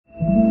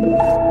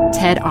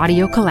TED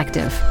Audio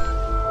Collective.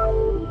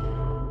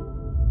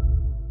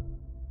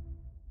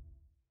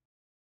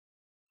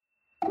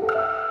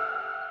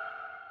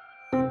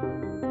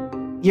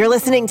 You're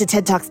listening to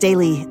TED Talks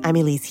Daily. I'm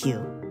Elise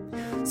Hu.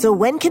 So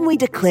when can we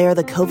declare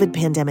the COVID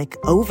pandemic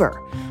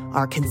over?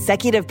 Are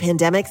consecutive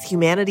pandemics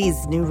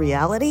humanity's new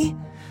reality?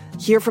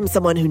 Hear from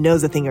someone who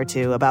knows a thing or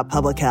two about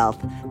public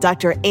health,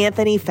 Dr.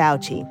 Anthony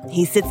Fauci.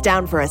 He sits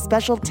down for a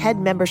special TED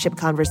membership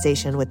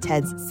conversation with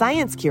TED's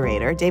science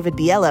curator, David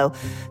Biello,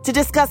 to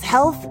discuss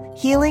health,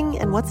 healing,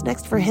 and what's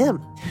next for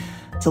him.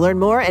 To learn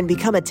more and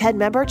become a TED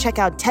member, check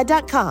out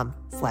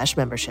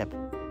TED.com/membership.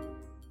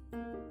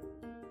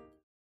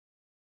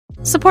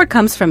 Support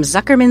comes from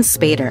Zuckerman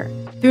Spader.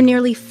 Through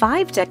nearly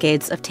 5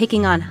 decades of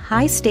taking on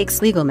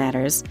high-stakes legal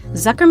matters,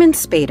 Zuckerman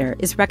Spader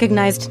is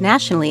recognized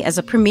nationally as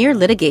a premier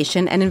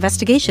litigation and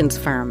investigations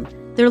firm.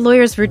 Their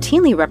lawyers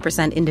routinely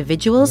represent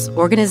individuals,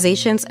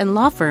 organizations, and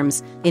law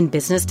firms in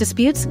business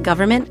disputes,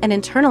 government and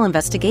internal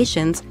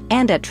investigations,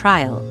 and at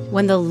trial,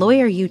 when the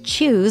lawyer you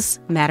choose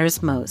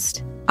matters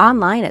most.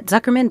 Online at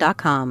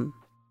Zuckerman.com.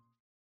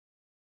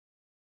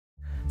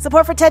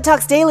 Support for TED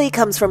Talks Daily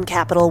comes from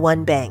Capital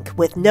One Bank.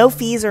 With no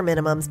fees or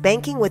minimums,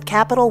 banking with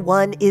Capital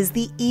One is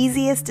the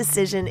easiest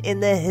decision in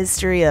the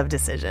history of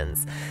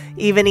decisions.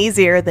 Even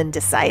easier than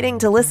deciding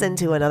to listen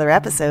to another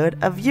episode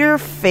of your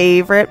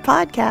favorite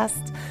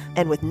podcast.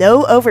 And with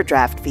no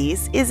overdraft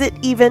fees, is it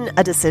even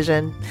a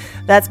decision?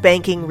 That's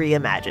banking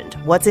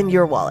reimagined. What's in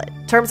your wallet?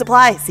 Terms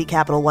apply. See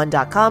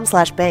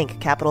CapitalOne.com/bank.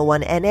 Capital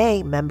One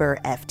N.A. member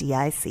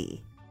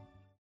FDIC.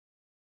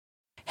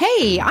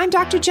 Hey, I'm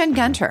Dr. Jen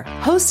Gunter,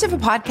 host of a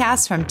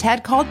podcast from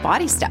TED called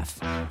Body Stuff.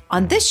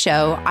 On this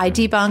show, I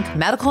debunk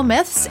medical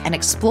myths and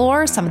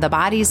explore some of the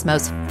body's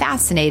most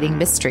fascinating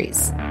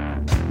mysteries.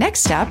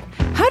 Next up,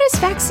 how does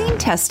vaccine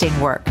testing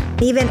work?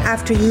 Even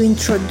after you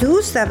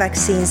introduce the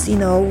vaccines,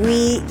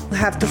 we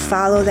have to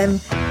follow them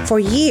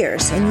for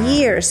years and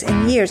years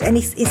and years. And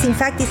it's in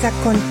fact, it's a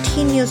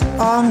continuous,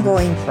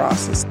 ongoing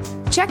process.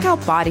 Check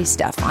out Body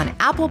Stuff on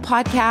Apple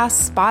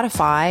Podcasts,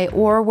 Spotify,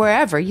 or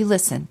wherever you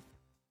listen.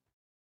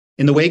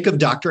 In the wake of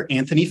Dr.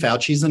 Anthony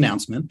Fauci's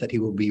announcement that he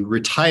will be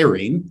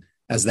retiring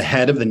as the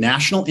head of the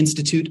National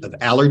Institute of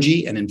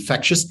Allergy and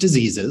Infectious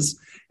Diseases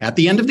at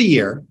the end of the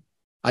year,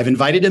 I've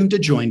invited him to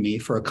join me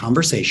for a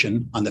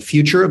conversation on the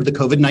future of the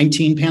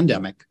COVID-19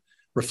 pandemic,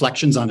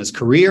 reflections on his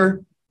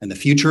career, and the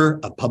future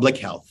of public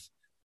health.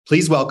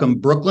 Please welcome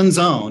Brooklyn's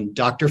own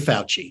Dr.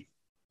 Fauci.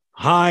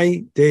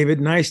 Hi, David.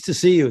 Nice to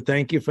see you.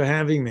 Thank you for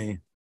having me.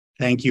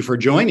 Thank you for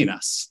joining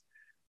us.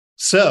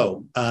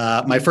 So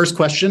my first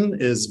question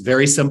is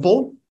very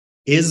simple.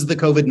 Is the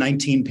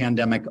COVID-19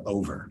 pandemic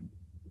over?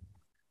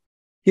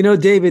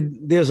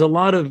 David, there's a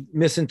lot of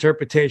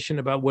misinterpretation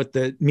about what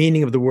the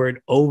meaning of the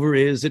word over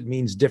is. It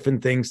means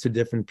different things to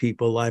different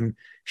people. I'm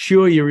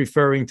sure you're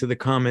referring to the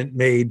comment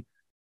made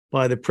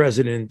by the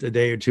president a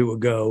day or two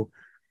ago.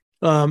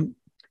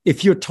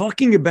 If you're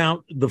talking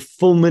about the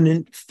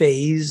fulminant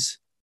phase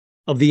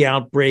of the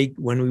outbreak,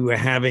 when we were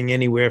having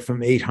anywhere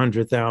from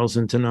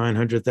 800,000 to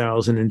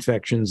 900,000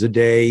 infections a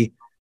day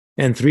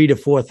and 3,000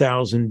 to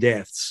 4,000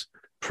 deaths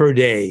per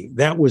day,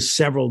 that was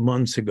several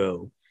months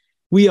ago.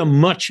 We are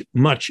much,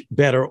 much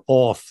better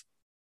off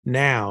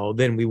now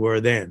than we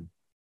were then.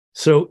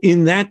 So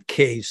in that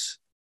case,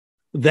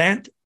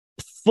 that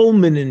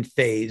fulminant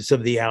phase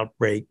of the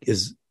outbreak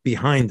is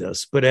behind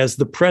us. But as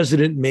the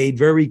president made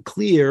very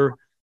clear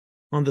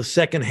on the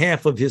second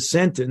half of his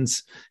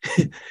sentence,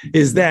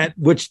 is that,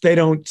 which they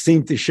don't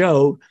seem to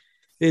show,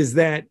 is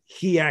that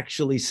he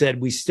actually said,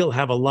 we still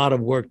have a lot of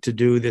work to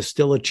do. There's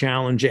still a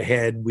challenge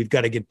ahead. We've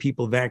got to get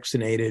people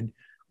vaccinated.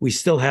 We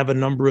still have a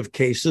number of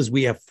cases.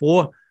 We have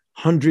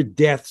 400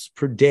 deaths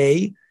per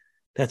day.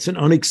 That's an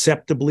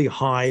unacceptably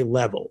high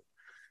level.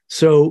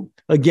 So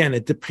again,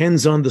 it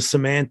depends on the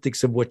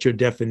semantics of what your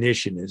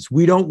definition is.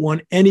 We don't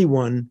want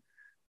anyone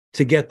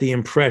to get the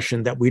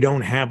impression that we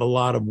don't have a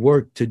lot of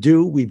work to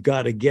do. We've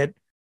got to get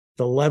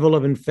the level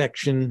of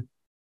infection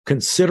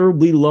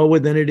considerably lower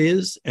than it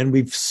is, and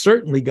we've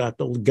certainly got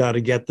to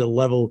get the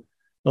level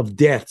of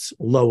deaths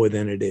lower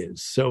than it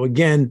is. So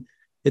again,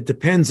 it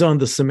depends on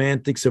the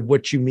semantics of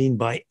what you mean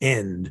by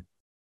end.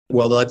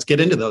 Well, let's get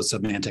into those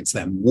semantics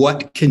then.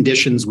 What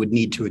conditions would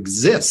need to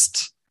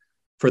exist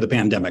for the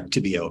pandemic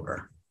to be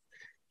over?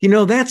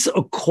 That's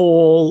a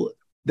call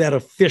that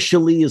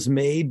officially is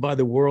made by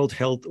the World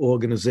Health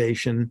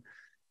Organization.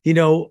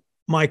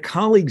 My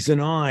colleagues and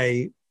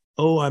I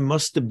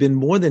must have been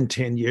more than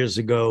 10 years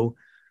ago,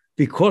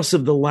 because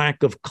of the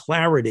lack of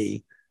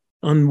clarity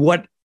on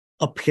what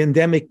a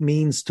pandemic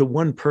means to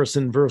one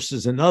person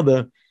versus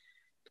another,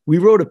 we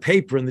wrote a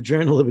paper in the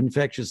Journal of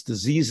Infectious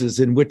Diseases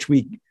in which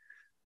we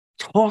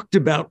talked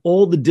about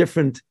all the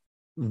different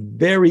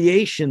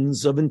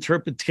variations of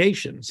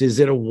interpretations. Is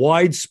it a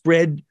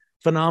widespread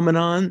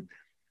phenomenon?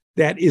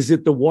 Is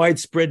it the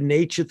widespread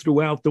nature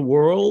throughout the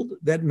world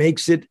that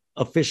makes it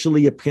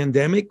officially a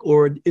pandemic?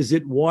 Or is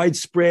it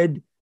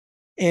widespread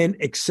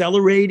and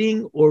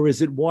accelerating? Or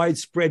is it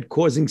widespread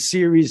causing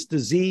serious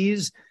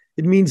disease?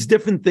 It means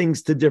different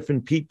things to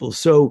different people.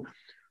 So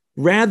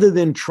rather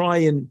than try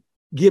and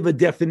give a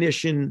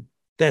definition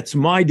that's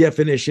my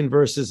definition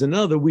versus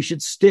another, we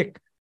should stick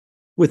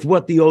with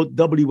what the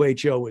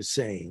WHO is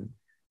saying.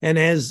 And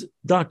as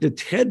Dr.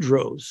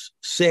 Tedros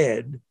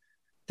said,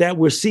 that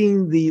we're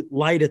seeing the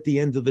light at the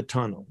end of the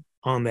tunnel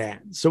on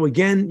that. So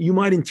again, you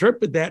might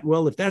interpret that,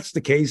 well, if that's the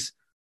case,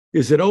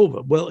 is it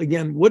over? Well,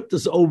 again, what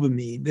does over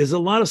mean? There's a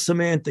lot of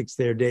semantics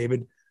there,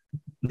 David.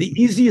 The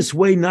easiest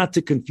way not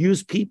to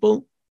confuse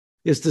people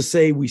is to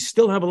say we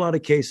still have a lot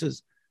of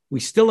cases. We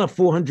still have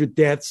 400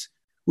 deaths.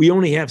 We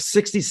only have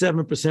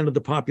 67% of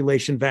the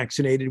population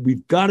vaccinated.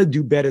 We've got to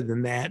do better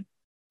than that.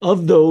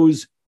 Of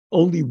those,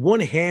 only one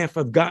half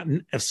have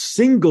gotten a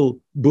single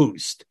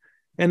boost.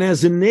 And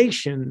as a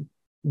nation,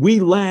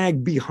 we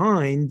lag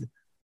behind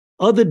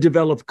other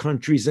developed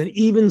countries and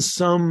even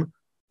some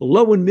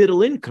low and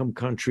middle income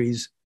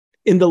countries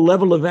in the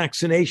level of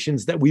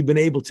vaccinations that we've been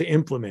able to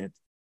implement.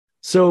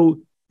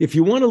 So if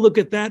you want to look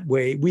at that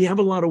way, we have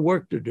a lot of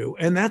work to do.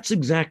 And that's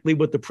exactly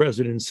what the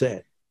president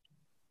said.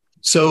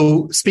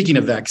 So speaking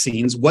of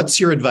vaccines, what's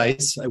your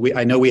advice?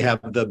 I know we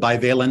have the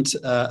bivalent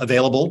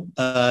available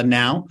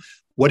now.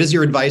 What is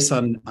your advice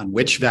on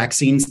which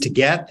vaccines to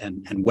get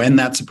and when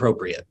that's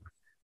appropriate?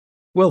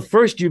 Well,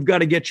 first, you've got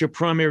to get your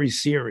primary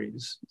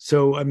series.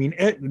 So, I mean,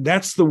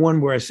 that's the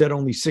one where I said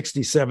only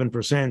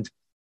 67%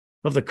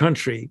 of the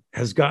country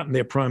has gotten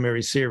their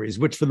primary series,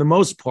 which for the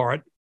most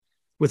part,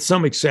 with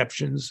some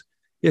exceptions,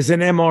 is an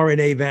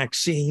mRNA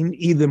vaccine,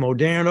 either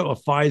Moderna or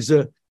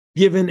Pfizer,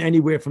 given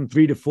anywhere from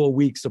 3 to 4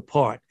 weeks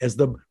apart as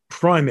the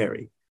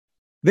primary.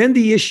 Then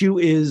the issue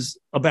is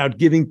about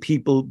giving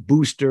people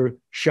booster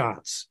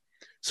shots.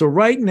 So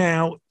right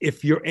now,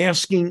 if you're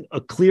asking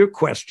a clear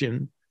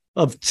question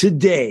of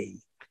today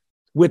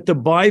with the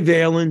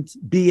bivalent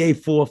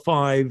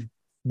BA.4/5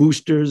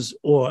 boosters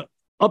or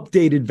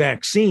updated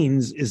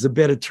vaccines is a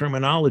better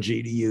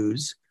terminology to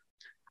use,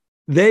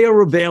 they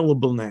are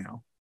available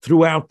now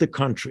throughout the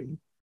country.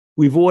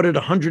 We've ordered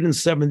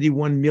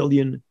 171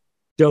 million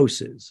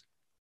doses.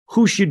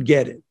 Who should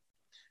get it?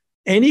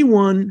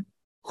 Anyone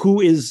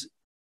who is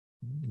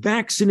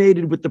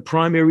vaccinated with the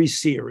primary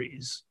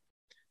series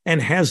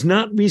and has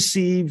not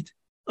received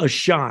a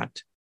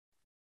shot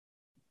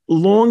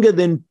longer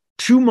than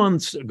 2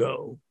 months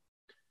ago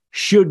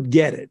should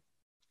get it.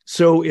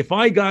 So if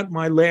I got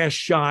my last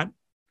shot,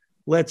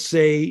 let's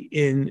say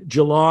in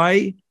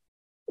July,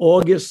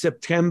 August,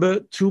 September,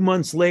 2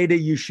 months later,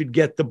 you should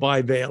get the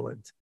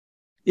bivalent.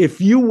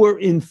 If you were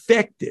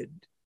infected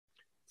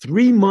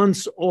 3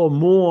 months or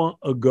more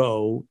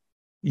ago,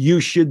 you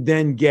should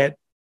then get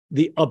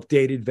the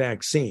updated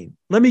vaccine.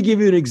 Let me give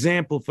you an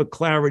example for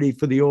clarity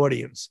for the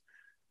audience.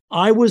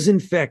 I was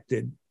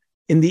infected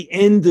in the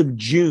end of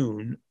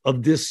June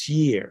of this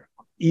year,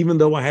 even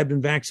though I had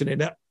been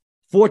vaccinated.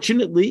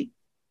 Fortunately,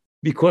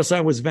 because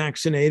I was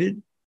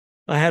vaccinated,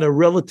 I had a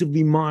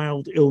relatively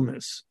mild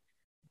illness.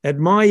 At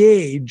my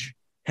age,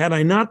 had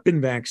I not been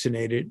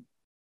vaccinated,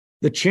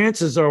 the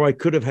chances are I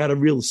could have had a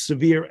real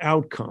severe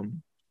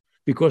outcome,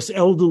 because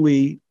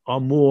elderly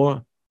are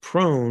more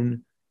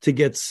prone to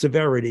get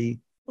severity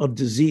of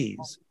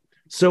disease.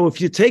 So if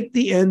you take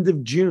the end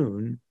of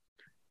June,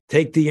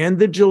 take the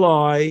end of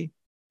July,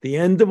 the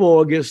end of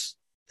August,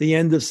 the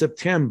end of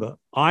September,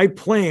 I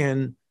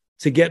plan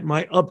to get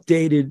my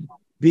updated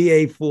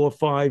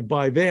BA.4/5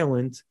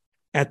 bivalent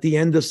at the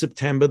end of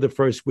September, the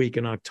first week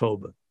in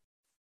October.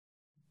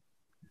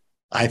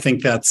 I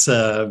think that's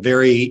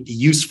very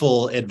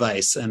useful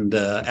advice. And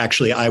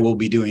actually, I will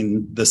be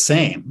doing the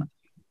same.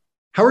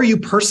 How are you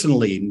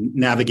personally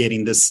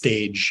navigating this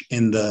stage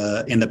in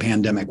the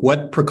pandemic?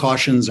 What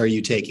precautions are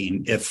you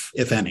taking,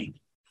 if any?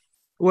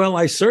 Well,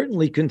 I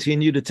certainly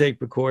continue to take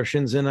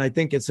precautions, and I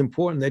think it's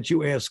important that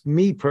you ask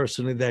me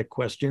personally that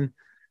question,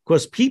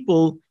 because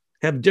people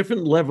have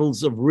different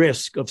levels of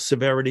risk of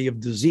severity of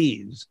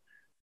disease.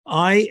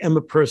 I am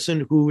a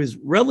person who is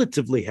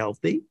relatively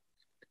healthy,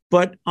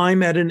 but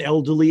I'm at an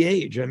elderly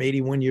age. I'm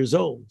 81 years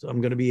old. I'm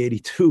going to be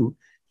 82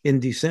 in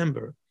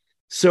December.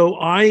 So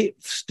I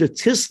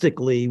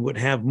statistically would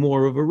have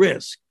more of a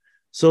risk.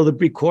 So the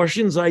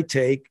precautions I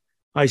take,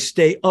 I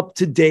stay up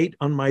to date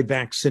on my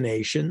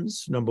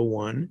vaccinations, number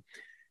one.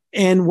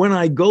 And when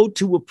I go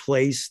to a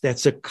place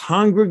that's a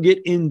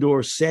congregate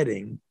indoor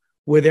setting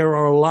where there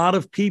are a lot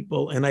of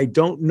people and I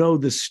don't know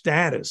the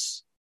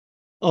status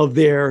of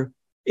their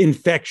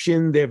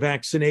infection, their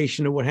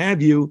vaccination, or what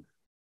have you,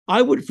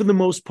 I would, for the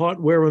most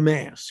part, wear a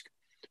mask.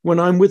 When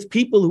I'm with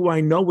people who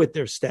I know what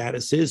their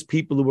status is,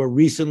 people who are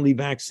recently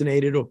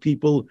vaccinated or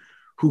people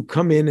who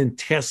come in and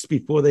test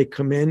before they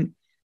come in,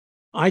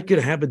 I could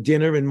have a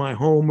dinner in my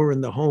home or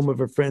in the home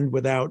of a friend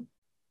without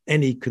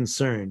any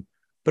concern.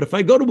 But if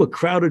I go to a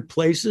crowded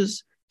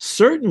places,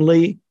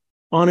 certainly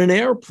on an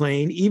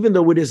airplane, even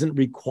though it isn't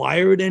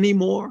required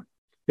anymore,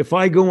 if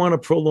I go on a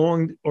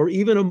prolonged or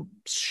even a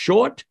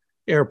short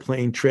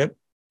airplane trip,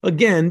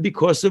 again,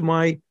 because of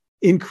my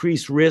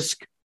increased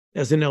risk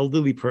as an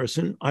elderly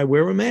person, I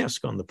wear a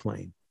mask on the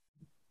plane.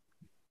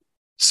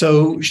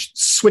 So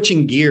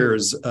switching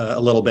gears a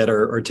little bit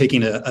or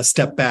taking a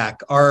step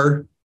back,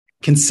 are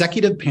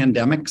consecutive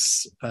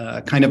pandemics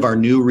kind of our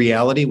new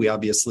reality? We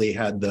obviously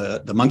had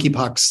the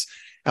monkeypox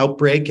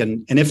outbreak.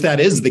 And if that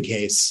is the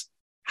case,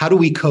 how do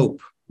we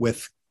cope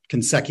with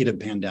consecutive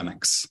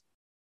pandemics?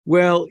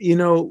 Well,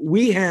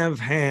 we have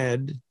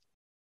had,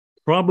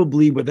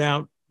 probably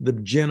without the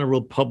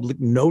general public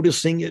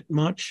noticing it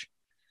much,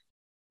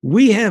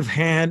 we have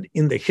had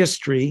in the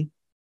history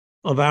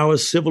of our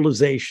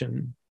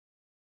civilization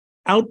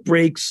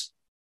outbreaks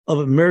of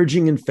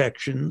emerging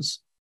infections,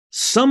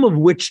 some of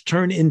which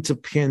turn into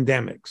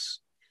pandemics.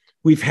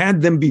 We've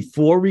had them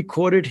before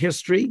recorded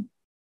history.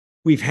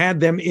 We've had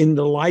them in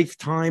the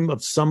lifetime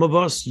of some of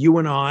us, you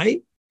and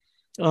I.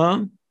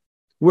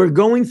 We're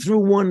going through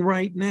one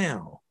right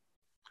now.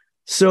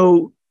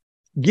 So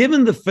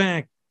given the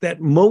fact that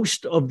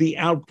most of the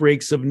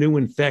outbreaks of new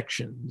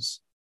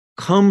infections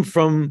come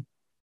from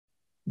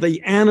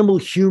the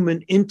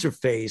animal-human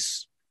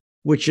interface,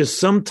 which is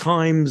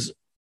sometimes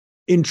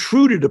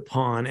intruded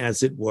upon,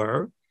 as it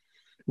were,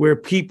 where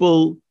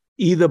people,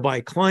 either by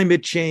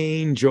climate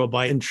change or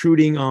by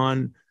intruding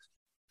on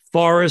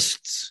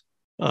forests,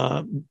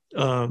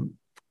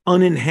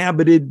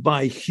 uninhabited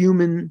by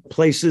human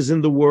places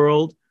in the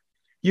world,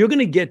 you're going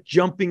to get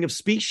jumping of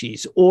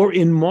species, or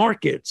in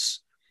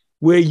markets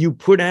where you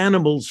put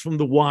animals from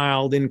the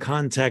wild in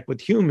contact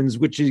with humans,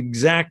 which is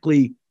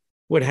exactly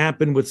what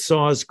happened with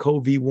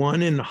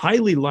SARS-CoV-1 and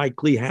highly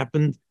likely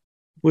happened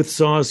with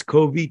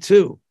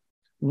SARS-CoV-2.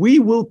 We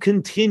will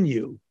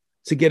continue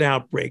to get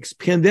outbreaks.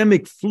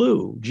 Pandemic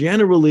flu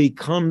generally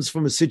comes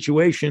from a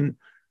situation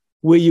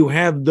where you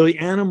have the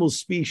animal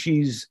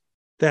species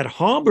that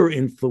harbor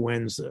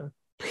influenza,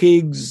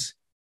 pigs,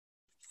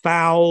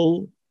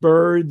 fowl,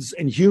 birds,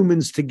 and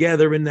humans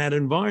together in that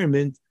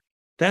environment.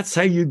 That's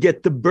how you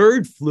get the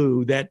bird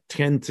flu that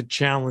tend to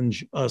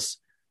challenge us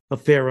a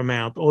fair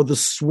amount, or the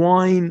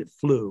swine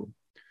flu.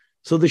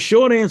 So the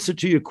short answer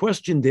to your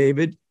question,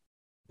 David,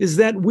 is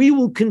that we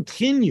will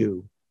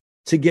continue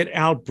to get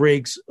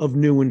outbreaks of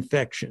new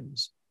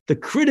infections. The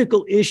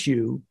critical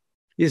issue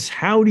is,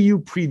 how do you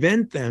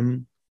prevent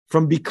them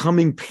from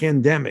becoming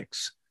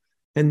pandemics?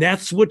 And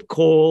that's what we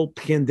call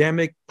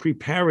pandemic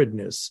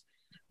preparedness,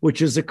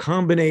 which is a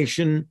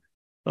combination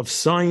of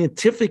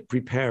scientific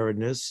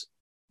preparedness,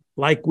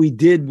 like we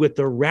did with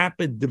the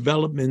rapid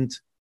development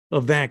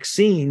of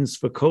vaccines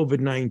for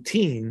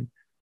COVID-19,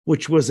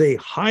 which was a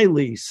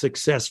highly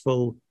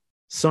successful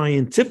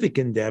scientific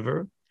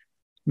endeavor,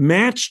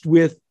 matched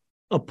with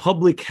a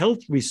public health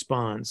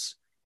response,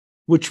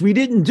 which we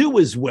didn't do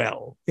as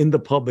well in the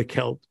public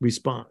health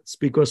response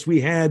because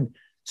we had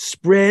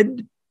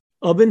spread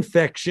of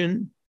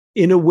infection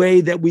in a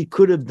way that we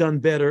could have done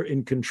better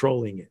in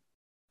controlling it.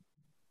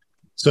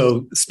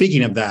 So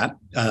speaking of that,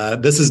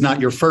 this is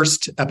not your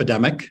first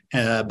epidemic,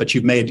 but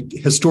you've made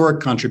historic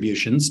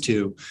contributions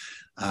to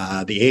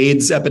the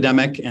AIDS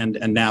epidemic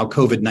and now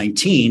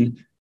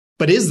COVID-19.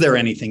 But is there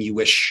anything you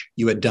wish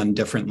you had done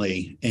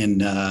differently in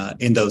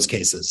those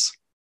cases?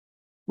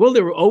 Well,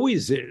 there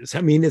always is.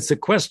 I mean, it's a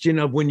question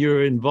of when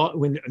you're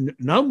involved,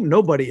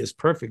 nobody is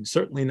perfect,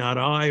 certainly not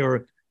I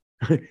or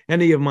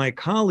any of my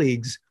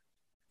colleagues.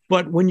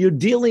 But when you're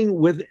dealing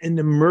with an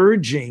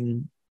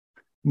emerging,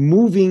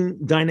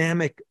 moving,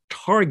 dynamic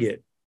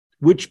target,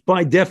 which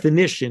by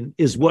definition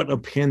is what a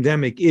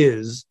pandemic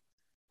is,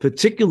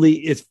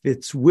 particularly if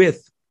it's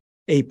with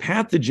a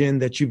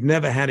pathogen that you've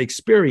never had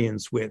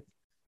experience with,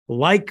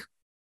 like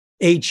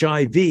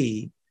HIV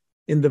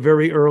in the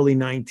very early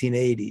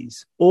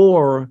 1980s,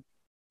 or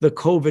the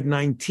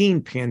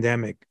COVID-19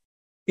 pandemic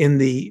in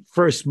the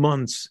first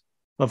months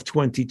of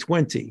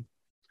 2020.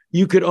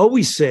 You could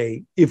always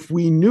say, if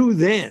we knew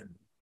then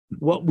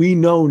what we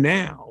know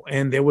now,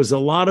 and there was a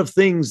lot of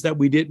things that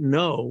we didn't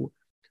know,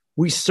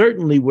 we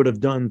certainly would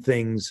have done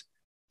things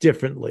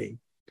differently.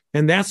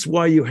 And that's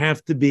why you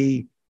have to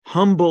be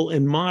humble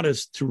and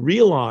modest to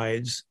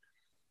realize,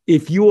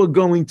 if you are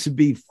going to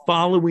be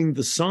following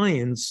the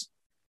science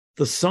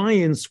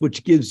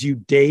which gives you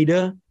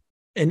data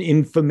and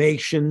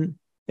information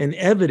and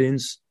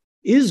evidence,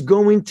 is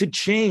going to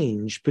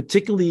change,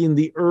 particularly in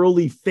the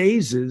early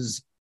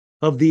phases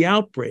of the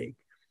outbreak.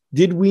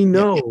 Did we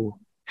know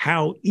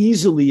how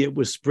easily it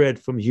was spread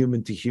from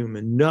human to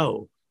human?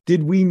 No.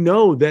 Did we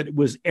know that it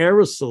was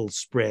aerosol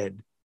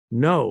spread?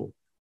 No.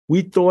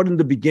 We thought in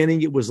the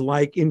beginning it was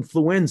like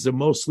influenza,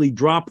 mostly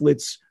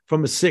droplets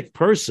from a sick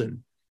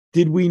person.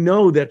 Did we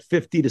know that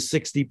 50 to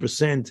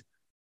 60%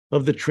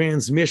 of the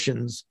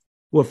transmissions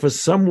were for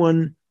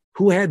someone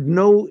who had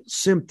no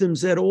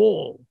symptoms at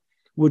all,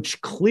 which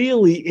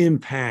clearly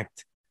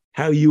impact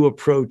how you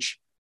approach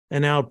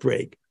an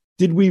outbreak?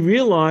 Did we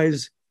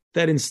realize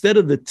that instead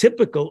of the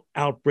typical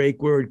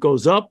outbreak where it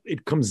goes up,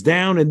 it comes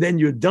down, and then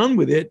you're done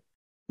with it,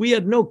 we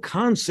had no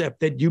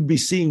concept that you'd be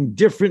seeing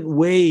different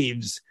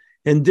waves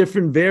and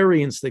different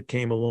variants that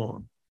came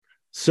along?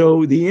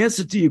 So the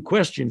answer to your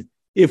question,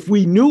 if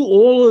we knew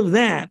all of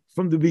that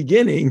from the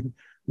beginning,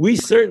 we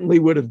certainly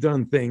would have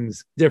done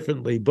things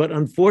differently. But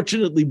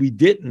unfortunately, we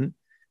didn't.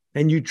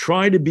 And you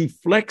try to be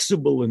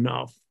flexible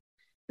enough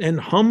and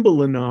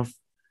humble enough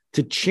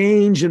to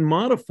change and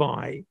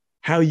modify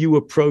how you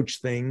approach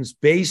things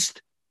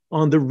based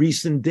on the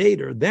recent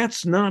data.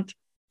 That's not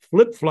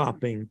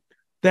flip-flopping.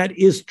 That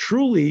is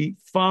truly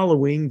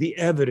following the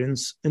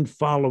evidence and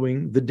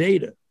following the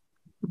data.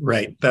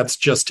 Right. That's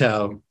just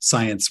how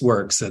science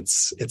works.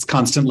 It's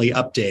constantly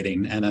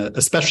updating, and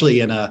especially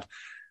in a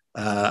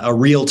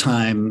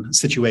real-time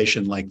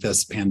situation like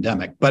this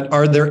pandemic. But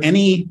are there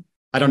any,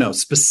 I don't know,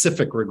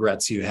 specific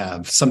regrets you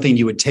have, something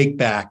you would take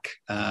back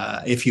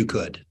if you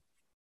could?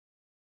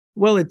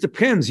 Well, it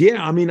depends.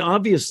 Yeah. I mean,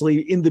 obviously,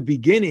 in the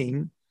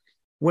beginning,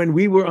 when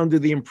we were under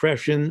the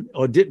impression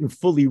or didn't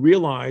fully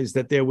realize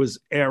that there was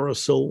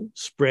aerosol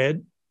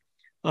spread,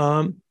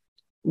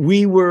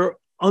 we were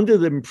under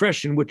the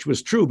impression, which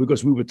was true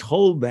because we were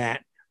told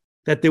that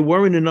there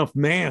weren't enough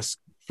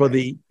masks for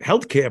the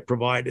healthcare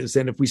providers.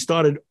 And if we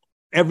started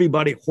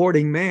everybody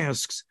hoarding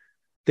masks,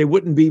 there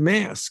wouldn't be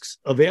masks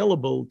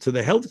available to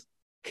the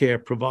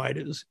healthcare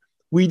providers.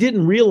 We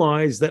didn't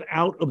realize that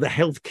out of the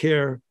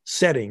healthcare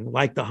setting,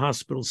 like the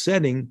hospital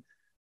setting,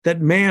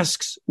 that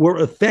masks were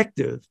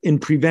effective in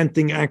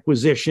preventing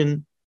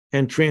acquisition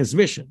and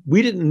transmission.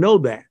 We didn't know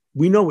that.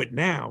 We know it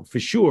now for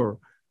sure,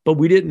 but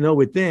we didn't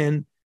know it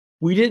then.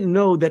 We didn't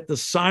know that the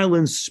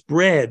silence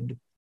spread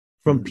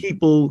from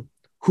people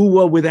who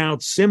were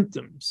without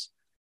symptoms.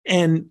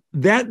 And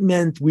that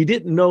meant we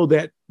didn't know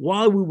that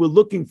while we were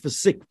looking for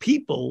sick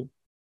people,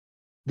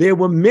 there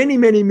were many,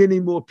 many, many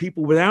more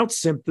people without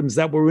symptoms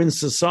that were in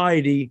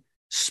society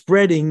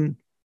spreading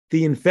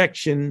the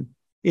infection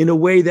in a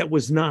way that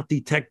was not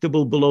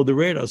detectable below the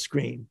radar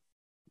screen.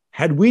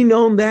 Had we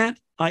known that,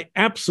 I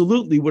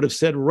absolutely would have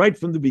said right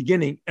from the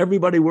beginning,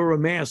 everybody wear a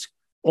mask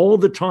all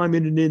the time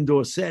in an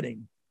indoor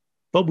setting.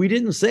 But we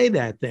didn't say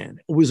that then.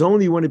 It was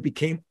only when it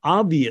became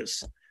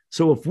obvious.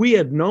 So if we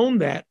had known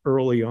that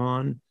early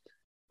on,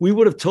 we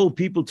would have told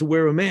people to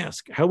wear a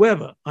mask.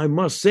 However, I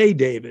must say,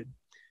 David,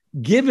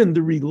 given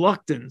the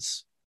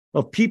reluctance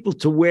of people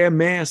to wear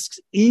masks,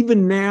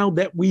 even now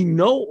that we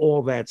know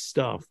all that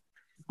stuff,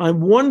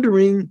 I'm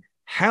wondering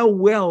how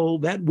well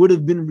that would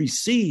have been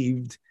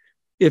received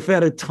if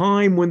at a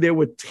time when there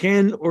were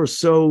 10 or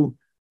so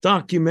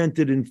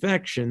documented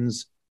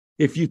infections,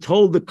 if you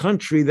told the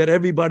country that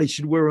everybody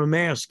should wear a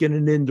mask in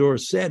an indoor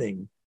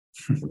setting.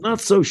 I'm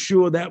not so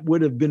sure that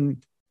would have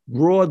been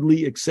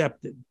broadly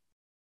accepted.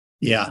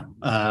 Yeah.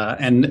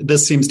 And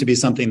this seems to be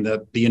something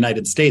that the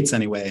United States,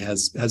 anyway,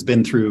 has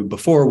been through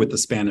before with the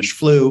Spanish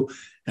flu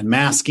and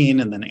masking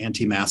and then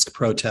anti-mask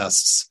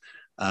protests.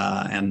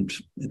 And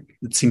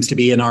it seems to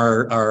be in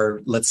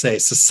our, let's say,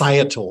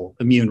 societal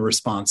immune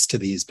response to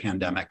these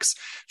pandemics.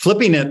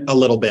 Flipping it a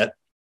little bit,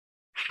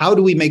 how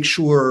do we make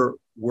sure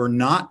we're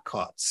not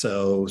caught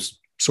so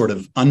sort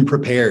of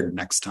unprepared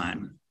next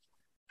time?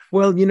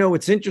 Well,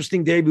 it's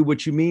interesting, David,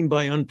 what you mean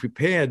by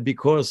unprepared,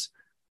 because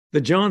the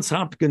Johns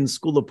Hopkins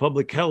School of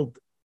Public Health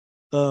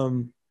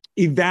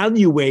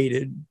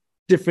evaluated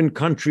different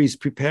countries'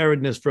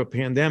 preparedness for a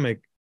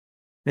pandemic.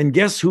 And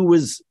guess who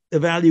was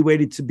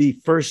evaluated to be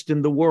first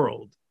in the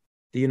world?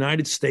 The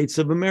United States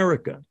of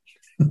America.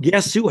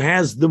 Guess who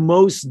has the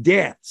most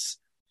deaths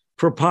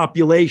per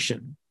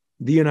population?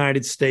 The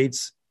United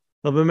States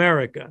of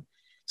America.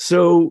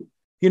 So,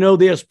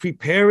 there's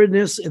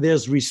preparedness,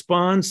 there's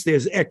response,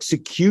 there's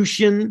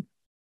execution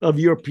of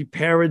your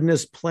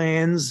preparedness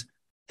plans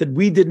that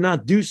we did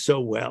not do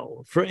so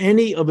well for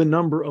any of a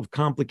number of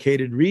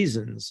complicated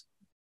reasons,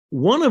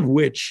 one of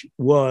which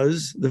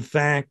was the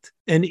fact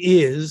and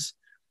is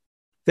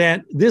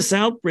that this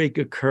outbreak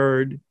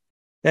occurred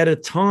at a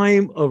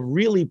time of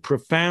really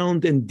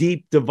profound and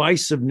deep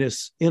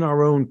divisiveness in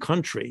our own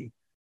country,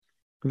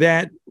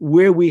 that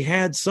where we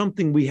had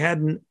something we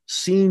hadn't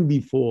seen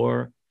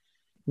before,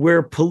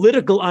 where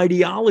political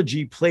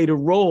ideology played a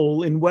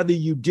role in whether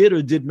you did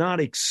or did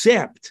not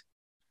accept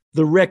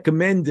the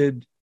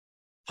recommended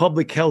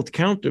public health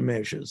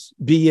countermeasures,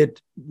 be it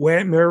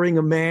wearing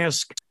a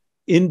mask,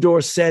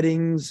 indoor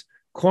settings,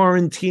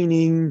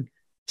 quarantining,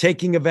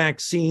 taking a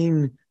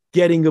vaccine,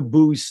 getting a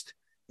boost.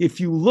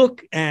 If you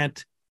look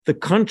at the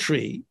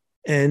country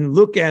and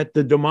look at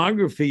the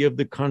demography of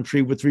the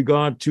country with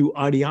regard to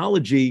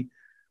ideology,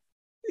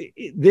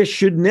 there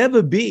should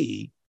never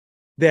be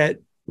that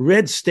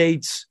red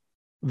states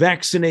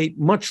vaccinate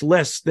much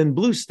less than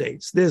blue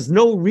states. There's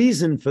no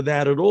reason for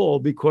that at all,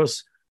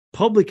 because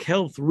public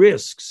health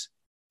risks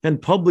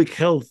and public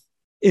health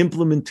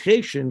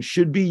implementation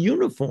should be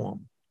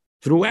uniform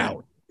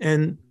throughout.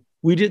 And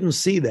we didn't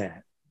see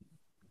that.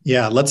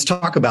 Yeah, let's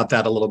talk about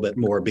that a little bit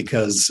more,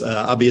 because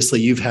obviously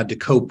you've had to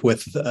cope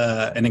with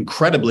an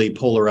incredibly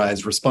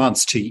polarized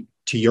response to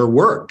your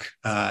work,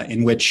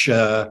 in which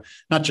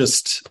not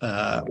just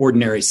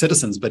ordinary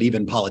citizens, but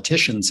even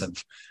politicians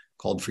have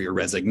called for your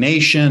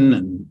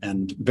resignation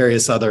and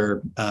various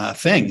other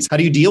things. How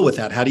do you deal with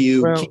that? How do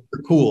you keep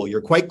your cool?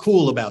 You're quite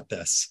cool about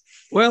this.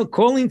 Well,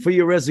 calling for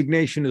your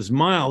resignation is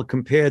mild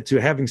compared to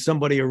having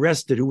somebody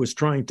arrested who was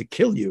trying to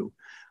kill you.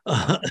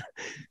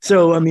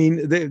 So, I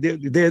mean,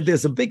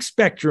 there's a big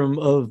spectrum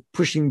of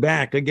pushing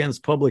back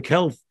against public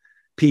health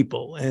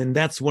people. And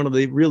that's one of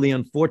the really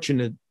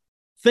unfortunate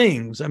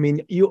things.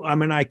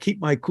 I keep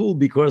my cool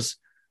because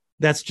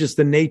that's just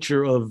the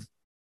nature of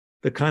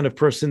the kind of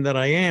person that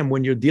I am.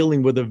 When you're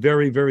dealing with a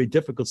very, very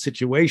difficult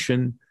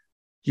situation,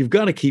 you've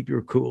got to keep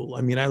your cool.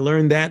 I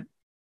learned that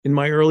in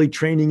my early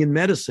training in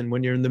medicine.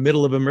 When you're in the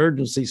middle of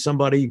emergency,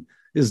 somebody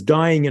is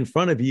dying in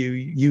front of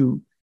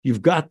you,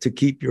 you've got to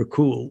keep your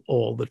cool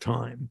all the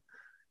time.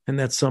 And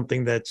that's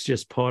something that's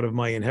just part of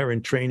my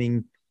inherent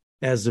training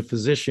as a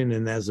physician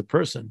and as a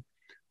person.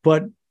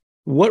 But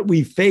what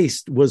we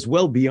faced was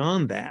well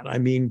beyond that.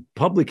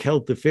 Public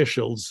health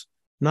officials,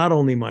 not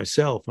only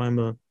myself, I'm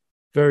a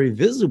very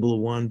visible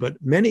one, but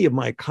many of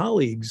my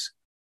colleagues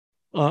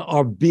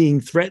are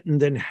being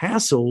threatened and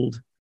hassled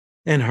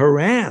and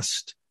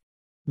harassed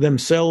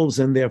themselves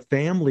and their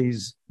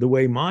families the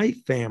way my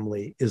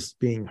family is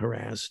being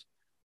harassed,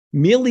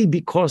 merely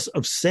because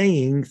of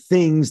saying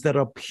things that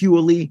are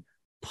purely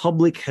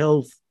public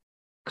health,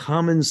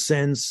 common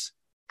sense,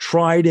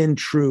 tried and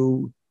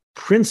true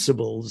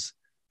principles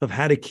of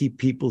how to keep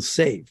people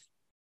safe.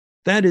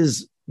 That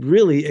is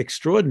really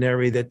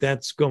extraordinary that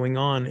that's going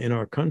on in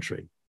our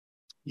country.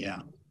 Yeah.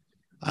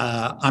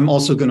 I'm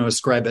also going to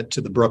ascribe it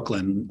to the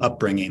Brooklyn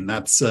upbringing.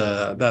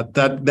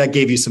 That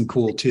gave you some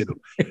cool too.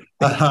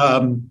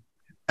 But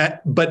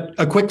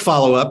a quick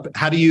follow-up,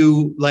 how do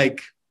you,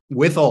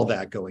 with all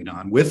that going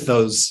on, with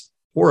those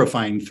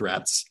horrifying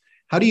threats,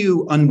 how do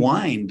you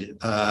unwind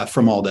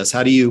from all this?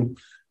 How do you,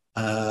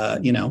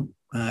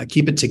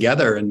 keep it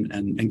together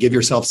and give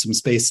yourself some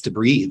space to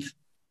breathe?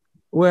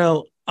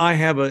 Well, I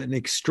have an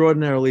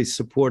extraordinarily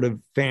supportive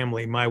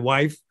family. My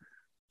wife,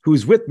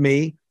 who's with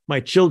me, my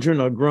children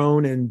are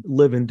grown and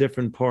live in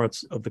different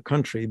parts of the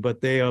country,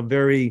 but they are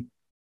very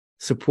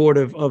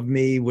supportive of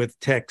me with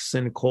texts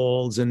and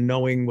calls and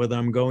knowing what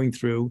I'm going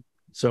through.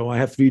 So I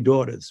have 3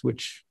 daughters,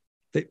 which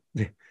they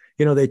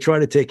try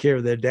to take care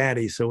of their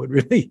daddy. So it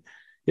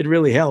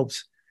really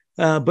helps.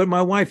 But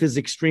my wife is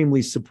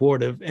extremely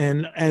supportive,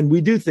 and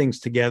we do things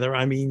together.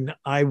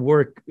 I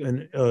work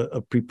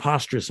a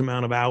preposterous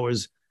amount of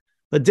hours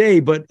a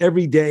day, but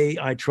every day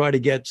I try to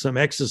get some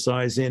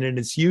exercise in, and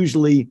it's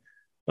usually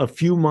a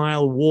few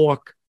mile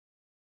walk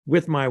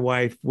with my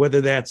wife, whether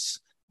that's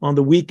on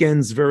the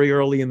weekends very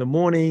early in the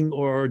morning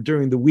or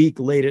during the week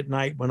late at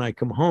night when I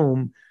come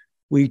home.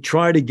 We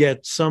try to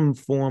get some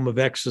form of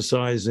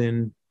exercise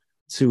in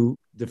to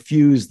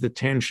diffuse the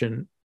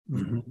tension,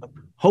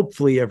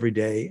 hopefully every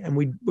day. And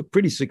we're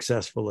pretty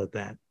successful at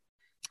that.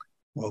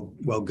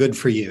 Well, good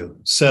for you.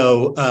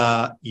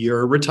 So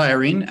you're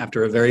retiring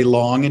after a very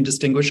long and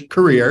distinguished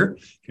career.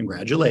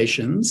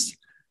 Congratulations.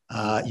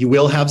 You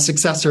will have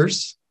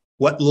successors.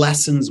 What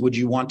lessons would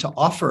you want to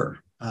offer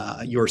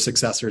your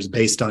successors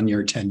based on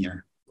your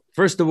tenure?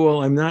 First of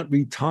all, I'm not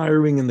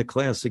retiring in the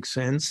classic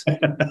sense.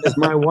 As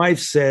my wife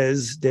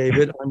says,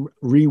 David, I'm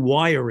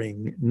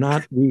rewiring,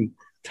 not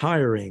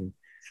retiring,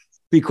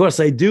 because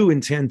I do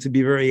intend to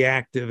be very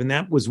active. And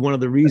that was one of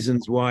the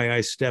reasons why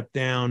I stepped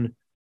down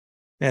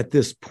at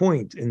this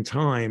point in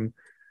time,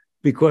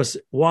 because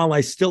while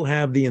I still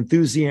have the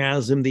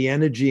enthusiasm, the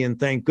energy, and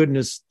thank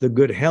goodness, the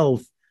good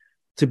health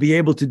to be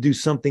able to do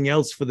something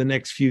else for the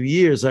next few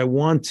years, I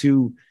want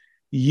to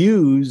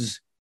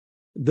use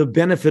the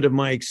benefit of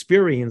my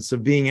experience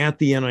of being at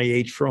the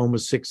NIH for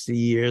almost 60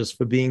 years,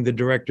 for being the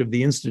director of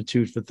the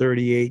Institute for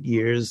 38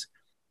 years,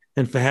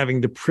 and for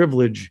having the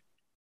privilege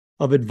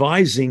of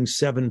advising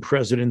 7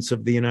 presidents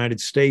of the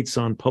United States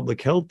on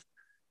public health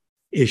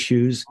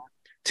issues,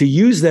 to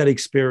use that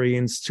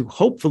experience to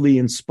hopefully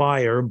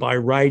inspire by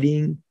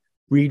writing,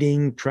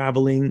 reading,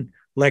 traveling,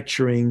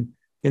 lecturing,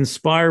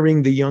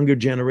 inspiring the younger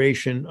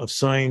generation of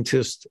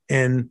scientists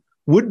and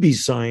would-be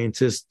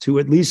scientists to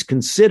at least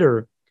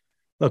consider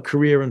a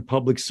career in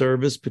public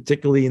service,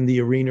 particularly in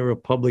the arena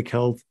of public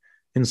health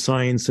and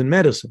science and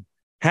medicine.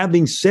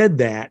 Having said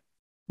that,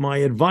 my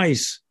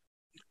advice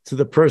to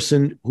the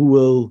person who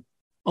will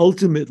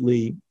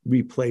ultimately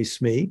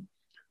replace me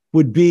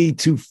would be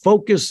to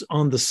focus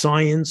on the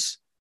science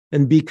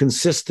and be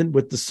consistent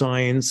with the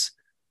science,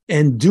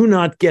 and do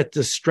not get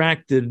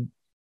distracted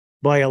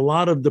by a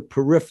lot of the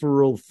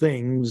peripheral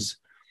things,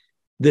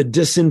 the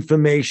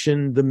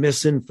disinformation, the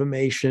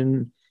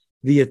misinformation,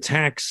 the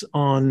attacks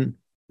on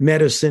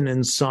medicine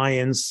and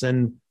science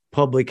and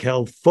public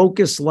health.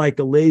 Focus like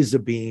a laser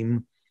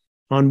beam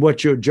on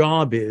what your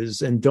job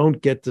is, and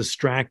don't get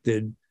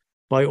distracted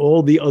by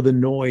all the other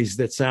noise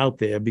that's out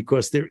there,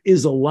 because there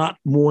is a lot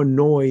more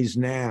noise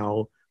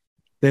now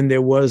than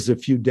there was a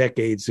few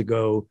decades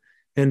ago.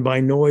 And by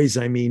noise,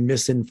 I mean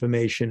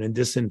misinformation and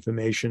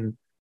disinformation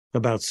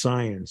about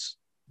science.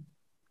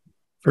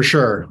 For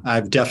sure.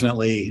 I've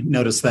definitely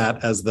noticed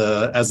that as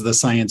the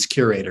science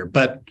curator.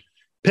 But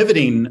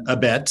pivoting a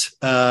bit,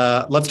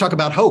 let's talk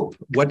about hope.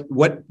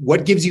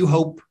 What gives you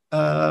hope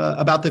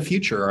about the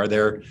future? Are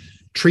there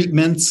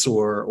treatments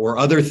or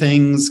other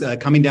things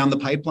coming down the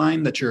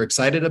pipeline that you're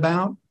excited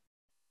about?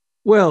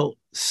 Well,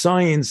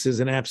 science is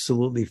an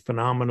absolutely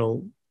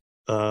phenomenal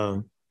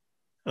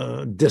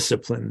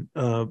discipline.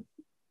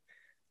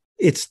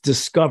 It's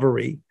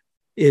discovery.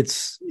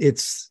 It's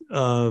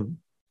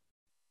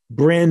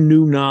brand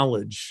new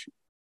knowledge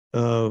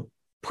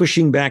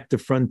pushing back the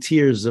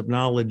frontiers of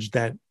knowledge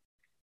that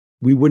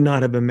we would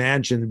not have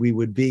imagined we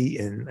would be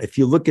in. If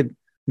you look at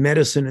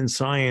medicine and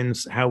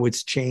science, how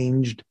it's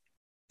changed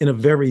in a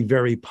very,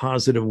 very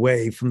positive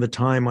way from the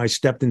time I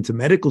stepped into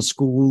medical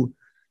school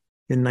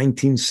in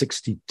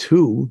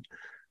 1962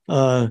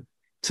 to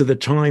the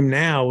time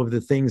now of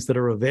the things that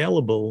are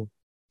available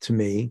to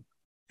me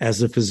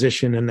as a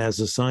physician and as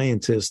a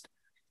scientist.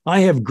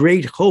 I have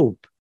great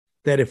hope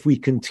that if we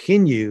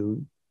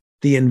continue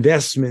the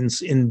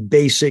investments in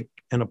basic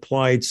and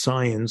applied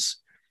science,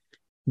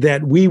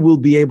 that we will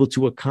be able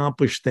to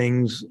accomplish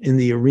things in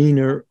the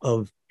arena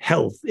of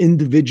health,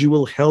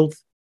 individual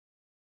health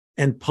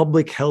and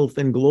public health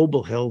and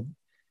global health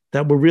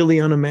that were really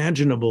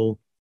unimaginable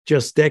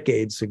just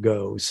decades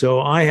ago. So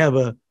I have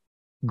a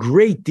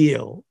great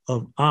deal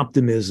of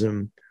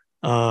optimism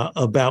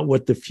about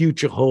what the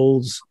future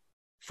holds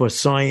for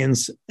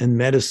science and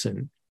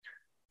medicine.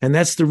 And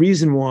that's the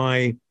reason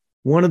why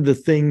one of the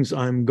things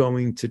I'm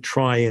going to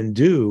try and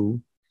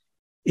do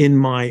in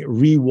my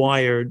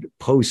rewired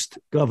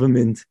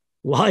post-government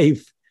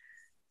life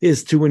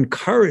is to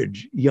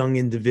encourage young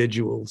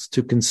individuals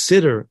to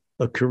consider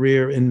a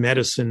career in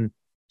medicine,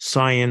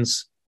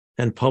 science,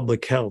 and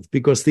public health,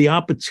 because the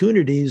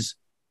opportunities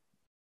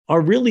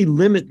are really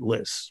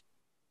limitless.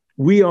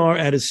 We are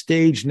at a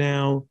stage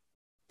now,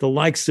 the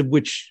likes of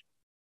which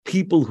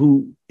people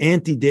who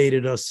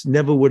antedated us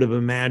never would have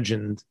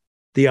imagined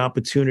the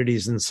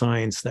opportunities in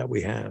science that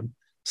we have.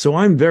 So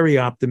I'm very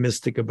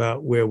optimistic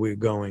about where we're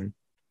going.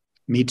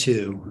 Me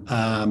too.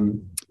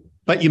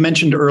 But you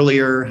mentioned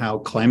earlier how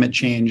climate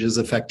change is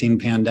affecting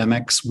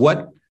pandemics.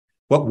 What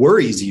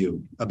worries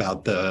you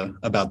about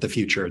the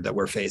future that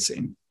we're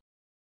facing?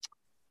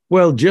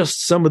 Well,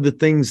 just some of the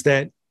things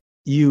that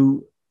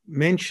you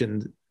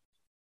mentioned.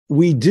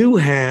 We do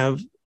have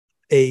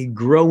a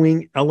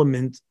growing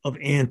element of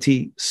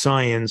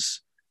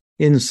anti-science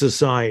in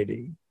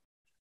society,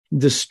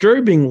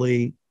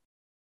 disturbingly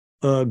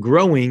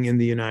growing in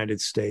the United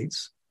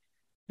States.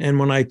 And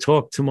when I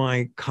talk to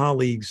my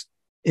colleagues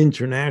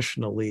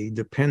internationally,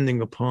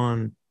 depending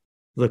upon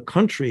the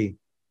country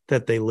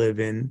that they live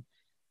in,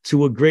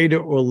 to a greater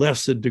or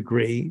lesser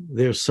degree,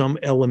 there's some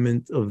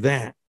element of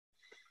that.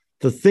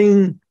 The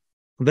thing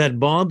that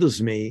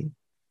bothers me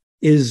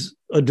is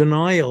a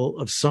denial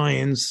of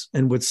science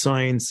and what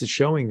science is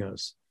showing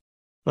us,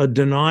 a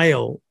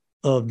denial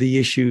of the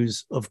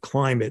issues of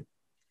climate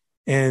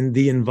and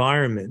the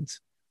environment,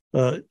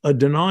 a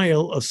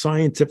denial of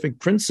scientific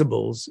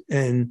principles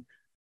and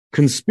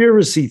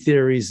conspiracy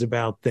theories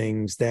about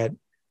things that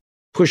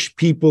push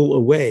people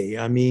away.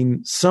 I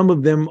mean, some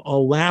of them are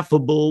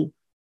laughable,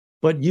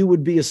 but you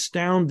would be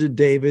astounded,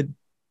 David,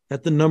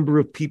 at the number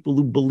of people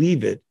who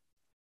believe it.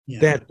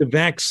 Yeah. That the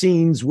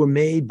vaccines were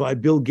made by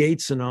Bill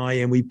Gates and I,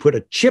 and we put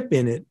a chip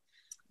in it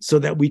so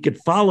that we could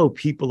follow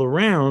people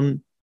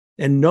around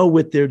and know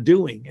what they're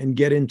doing and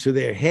get into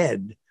their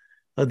head.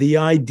 The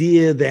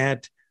idea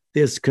that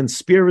there's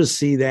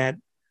conspiracy that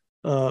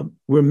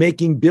we're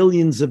making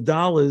billions of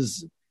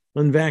dollars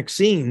on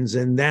vaccines,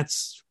 and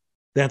that's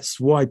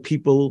why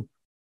people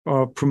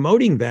are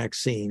promoting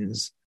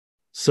vaccines,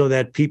 so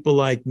that people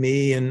like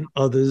me and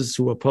others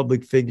who are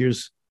public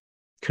figures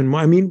can,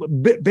 I mean,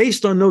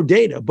 based on no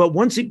data, but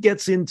once it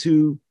gets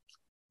into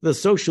the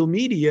social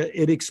media,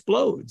 it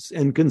explodes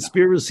and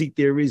conspiracy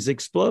theories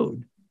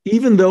explode.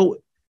 Even though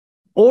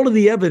all of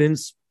the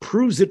evidence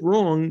proves it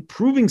wrong,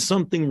 proving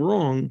something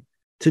wrong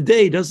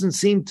today doesn't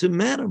seem to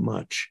matter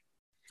much.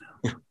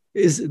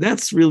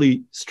 That's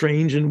really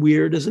strange and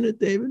weird, isn't it,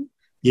 David?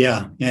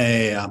 Yeah.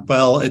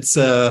 Well, it's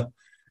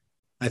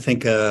I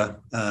think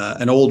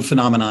an old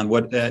phenomenon.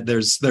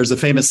 There's a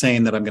famous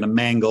saying that I'm going to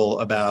mangle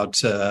about.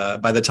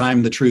 By the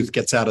time the truth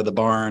gets out of the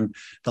barn,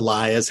 the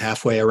lie is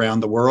halfway around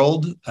the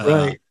world.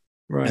 Right.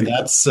 And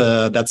that's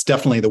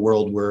definitely the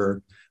world we're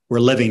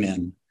living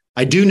in.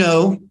 I do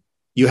know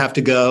you have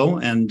to go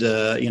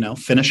and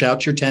finish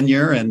out your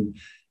tenure and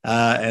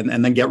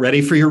then get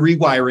ready for your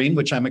rewiring,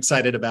 which I'm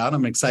excited about.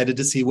 I'm excited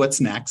to see what's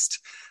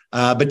next.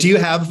 But do you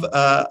have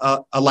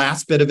a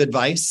last bit of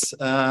advice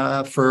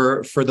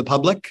for the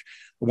public?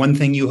 One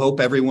thing you hope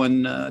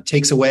everyone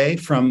takes away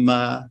from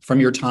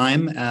your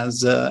time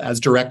as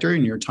director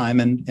and your time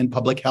in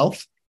public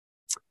health?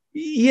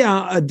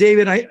 Yeah,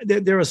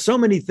 David, there are so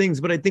many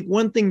things, but I think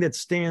one thing that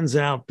stands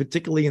out,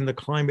 particularly in the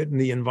climate and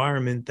the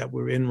environment that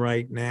we're in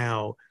right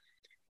now,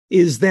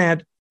 is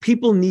that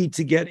people need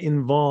to get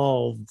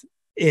involved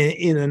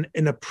in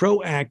a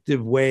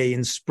proactive way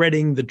in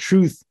spreading the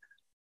truth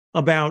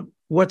about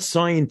what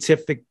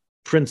scientific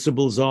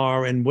principles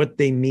are and what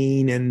they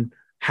mean and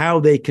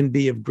how they can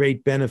be of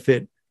great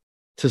benefit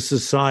to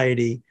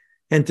society,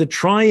 and to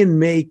try and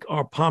make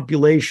our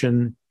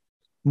population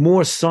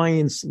more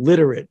science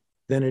literate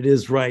than it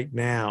is right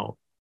now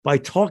by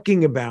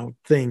talking about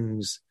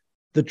things,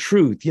 the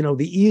truth.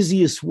 The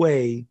easiest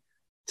way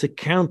to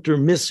counter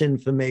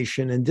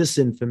misinformation and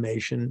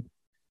disinformation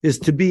is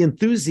to be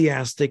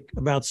enthusiastic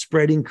about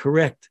spreading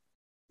correct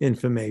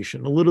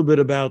information. A little bit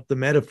about the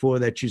metaphor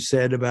that you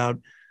said about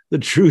the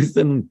truth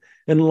and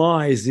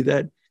lies,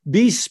 that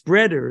be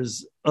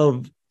spreaders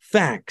of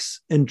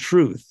facts and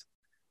truth.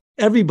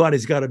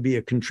 Everybody's got to be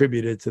a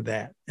contributor to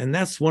that. And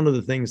that's one of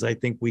the things I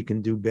think we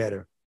can do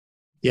better.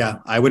 Yeah,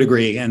 I would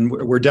agree. And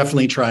we're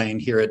definitely trying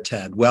here at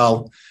TED.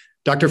 Well,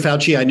 Dr.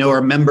 Fauci, I know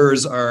our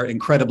members are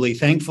incredibly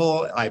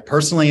thankful. I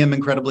personally am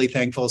incredibly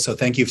thankful. So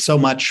thank you so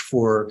much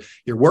for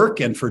your work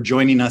and for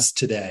joining us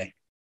today.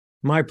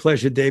 My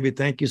pleasure, David.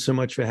 Thank you so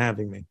much for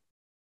having me.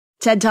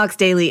 TED Talks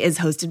Daily is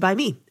hosted by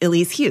me,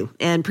 Elise Hu,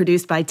 and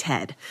produced by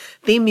TED.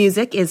 Theme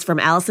music is from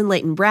Allison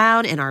Leighton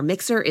Brown, and our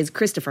mixer is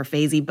Christopher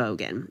Fazy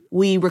Bogan.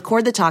 We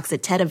record the talks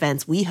at TED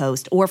events we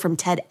host or from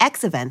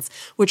TEDx events,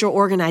 which are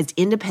organized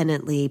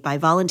independently by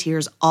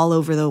volunteers all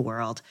over the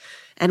world.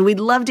 And we'd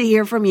love to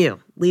hear from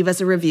you. Leave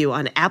us a review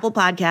on Apple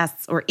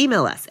Podcasts or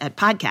email us at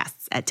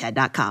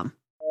podcasts@ted.com.